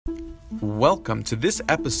Welcome to this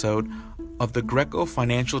episode of the Greico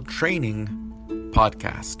Financial Training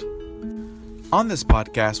Podcast. On this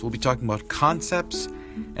podcast, we'll be talking about concepts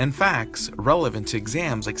and facts relevant to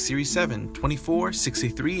exams like Series 7, 24,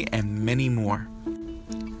 63, and many more.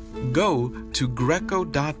 Go to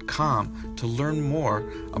Greico.com to learn more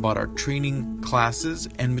about our training classes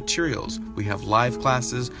and materials. We have live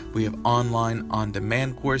classes, we have online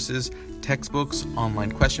on-demand courses, textbooks,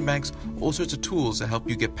 online question banks, all sorts of tools to help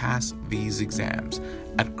you get past these exams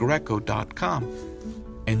at Greico.com.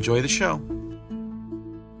 Enjoy the show.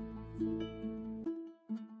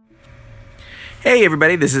 Hey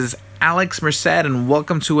everybody, this is Alex Merced and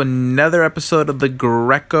welcome to another episode of the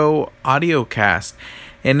Greico Audiocast.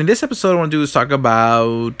 And in this episode, I want to do is talk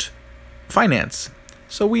about finance.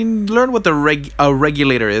 So we learned what a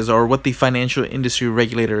regulator is, or what the financial industry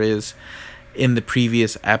regulator is, in the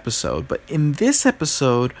previous episode. But in this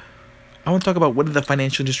episode, I want to talk about what the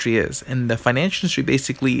financial industry is. And the financial industry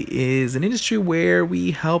basically is an industry where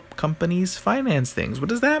we help companies finance things. What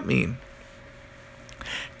does that mean?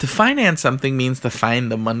 To finance something means to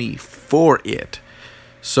find the money for it.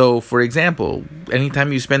 So, for example,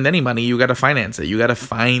 anytime you spend any money, you got to finance it. You got to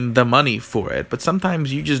find the money for it. But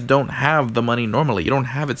sometimes you just don't have the money normally. You don't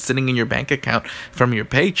have it sitting in your bank account from your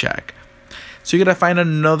paycheck. So you got to find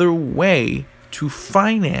another way to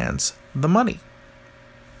finance the money.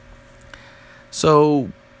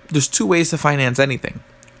 So there's two ways to finance anything: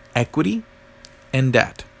 equity and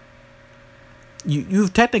debt.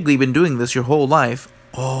 You've technically been doing this your whole life,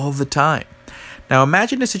 all the time. Now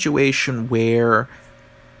imagine a situation where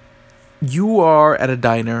you are at a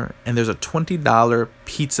diner and there's a $20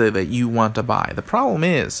 pizza that you want to buy. The problem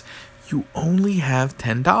is you only have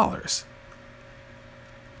 $10.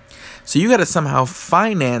 So you got to somehow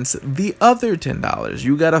finance the other $10.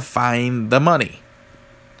 You got to find the money.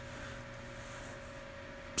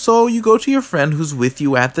 So you go to your friend who's with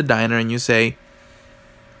you at the diner and you say,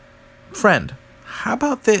 "Friend, how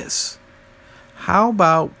about this? How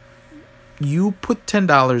about you put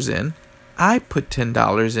 $10 in, I put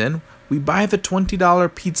 $10 in, we buy the $20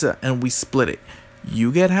 pizza and we split it.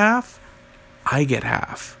 You get half, I get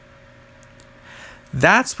half."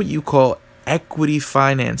 That's what you call equity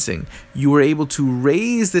financing. You were able to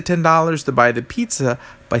raise the $10 to buy the pizza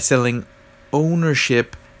by selling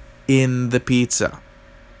ownership in the pizza.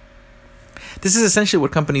 This is essentially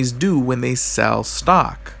what companies do when they sell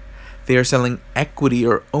stock. They are selling equity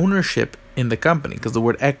or ownership in the company, because the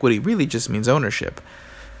word equity really just means ownership.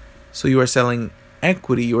 So you are selling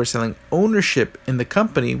equity, you are selling ownership in the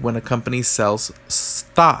company when a company sells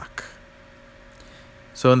stock.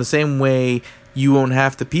 So in the same way you own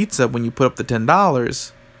half the pizza when you put up the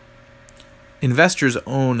 $10, investors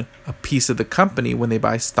own a piece of the company when they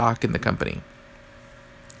buy stock in the company.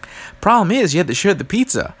 Problem is, you had to share the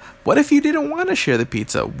pizza. What if you didn't want to share the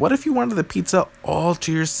pizza? What if you wanted the pizza all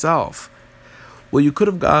to yourself? Well, you could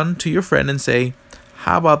have gone to your friend and say,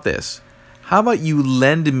 "How about this? How about you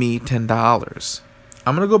lend me $10?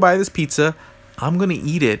 I'm going to go buy this pizza. I'm going to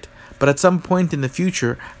eat it. But at some point in the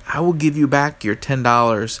future, I will give you back your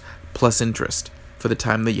 $10 plus interest for the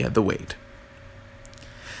time that you had to wait."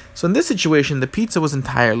 So in this situation, the pizza was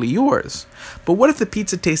entirely yours. But what if the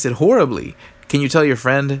pizza tasted horribly? Can you tell your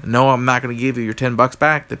friend, "No, I'm not going to give you your $10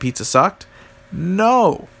 back. The pizza sucked"?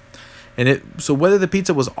 No. So whether the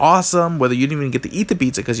pizza was awesome, whether you didn't even get to eat the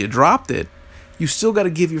pizza because you dropped it, you still got to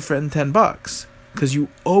give your friend $10 because you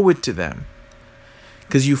owe it to them.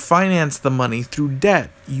 Because you financed the money through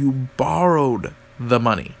debt. You borrowed the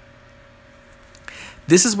money.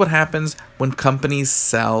 This is what happens when companies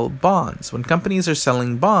sell bonds. When companies are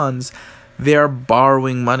selling bonds, they are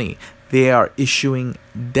borrowing money. They are issuing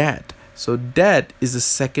debt. So debt is the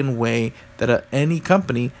second way that any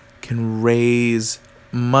company can raise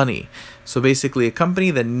money. So basically, a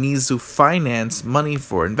company that needs to finance money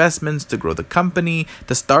for investments, to grow the company,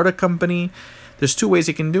 to start a company, there's two ways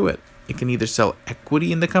it can do it. It can either sell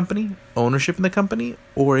equity in the company, ownership in the company,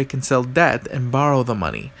 or it can sell debt and borrow the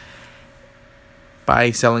money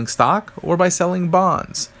by selling stock or by selling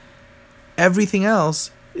bonds. Everything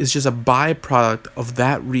else is just a byproduct of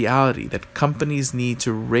that reality that companies need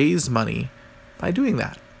to raise money by doing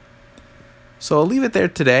that. So I'll leave it there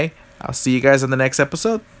today. I'll see you guys on the next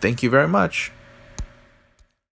episode. Thank you very much.